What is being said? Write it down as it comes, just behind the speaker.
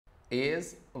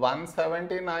Is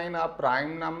 179 a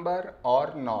prime number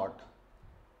or not?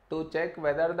 To check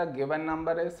whether the given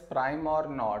number is prime or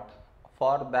not,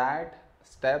 for that,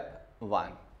 step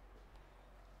 1.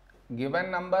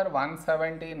 Given number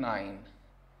 179.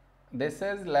 This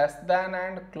is less than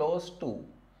and close to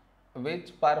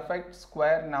which perfect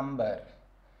square number?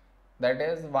 That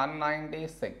is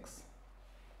 196.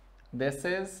 This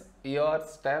is your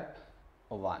step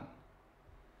 1.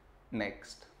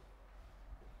 Next.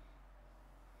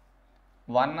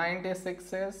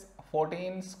 196 is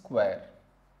 14 square.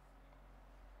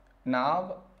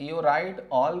 Now you write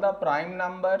all the prime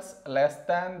numbers less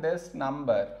than this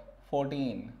number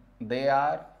 14. They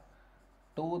are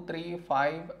 2, 3,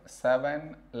 5,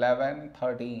 7, 11,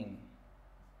 13.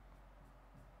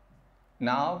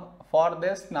 Now for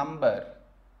this number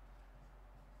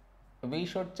we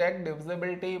should check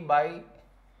divisibility by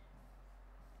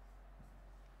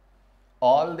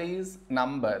all these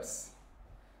numbers,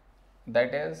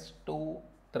 that is 2,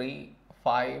 3,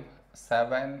 5,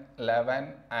 7,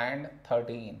 11 and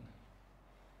 13.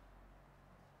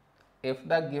 If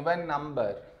the given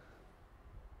number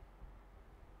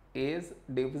is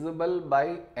divisible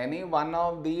by any one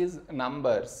of these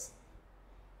numbers,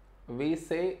 we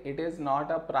say it is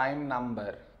not a prime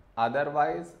number,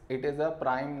 otherwise it is a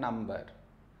prime number.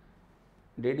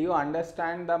 Did you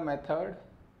understand the method?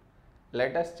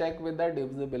 Let us check with the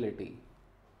divisibility.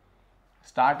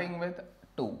 Starting with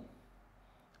 2.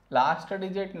 Last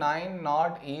digit 9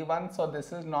 not even, so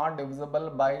this is not divisible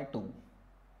by 2.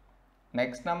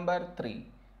 Next number 3.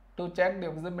 To check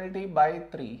divisibility by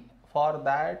 3, for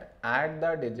that add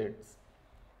the digits.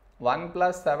 1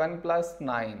 plus 7 plus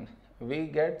 9, we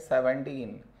get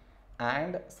 17,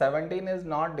 and 17 is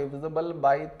not divisible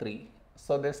by 3,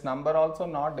 so this number also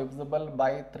not divisible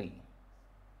by 3.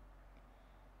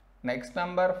 Next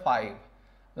number 5.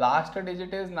 Last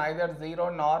digit is neither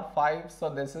 0 nor 5, so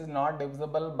this is not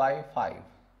divisible by 5.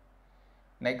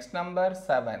 Next number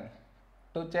 7.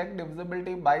 To check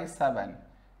divisibility by 7,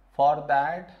 for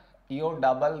that you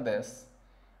double this.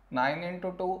 9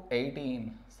 into 2,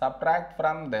 18. Subtract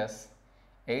from this.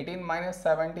 18 minus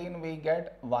 17 we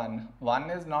get 1. 1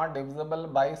 is not divisible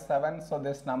by 7, so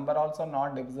this number also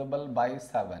not divisible by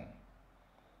 7.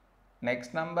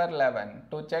 Next number 11.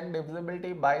 To check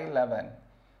divisibility by 11,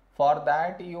 for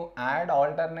that you add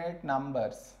alternate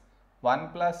numbers. 1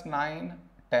 plus 9,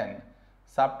 10.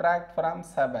 Subtract from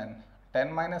 7.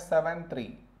 10 minus 7,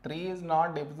 3. 3 is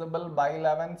not divisible by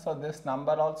 11, so this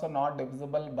number also not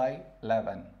divisible by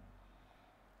 11.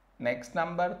 Next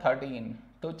number 13.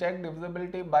 To check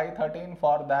divisibility by 13,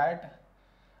 for that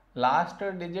last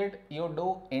digit you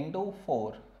do into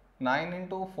 4. 9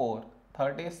 into 4,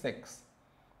 36.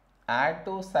 Add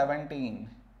to 17.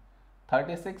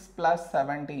 36 plus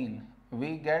 17,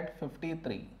 we get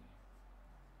 53.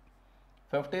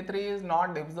 53 is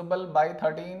not divisible by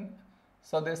 13,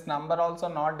 so this number also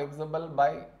not divisible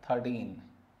by 13.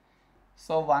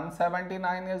 So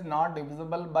 179 is not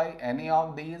divisible by any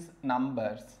of these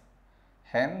numbers.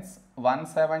 Hence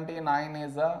 179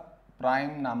 is a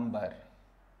prime number.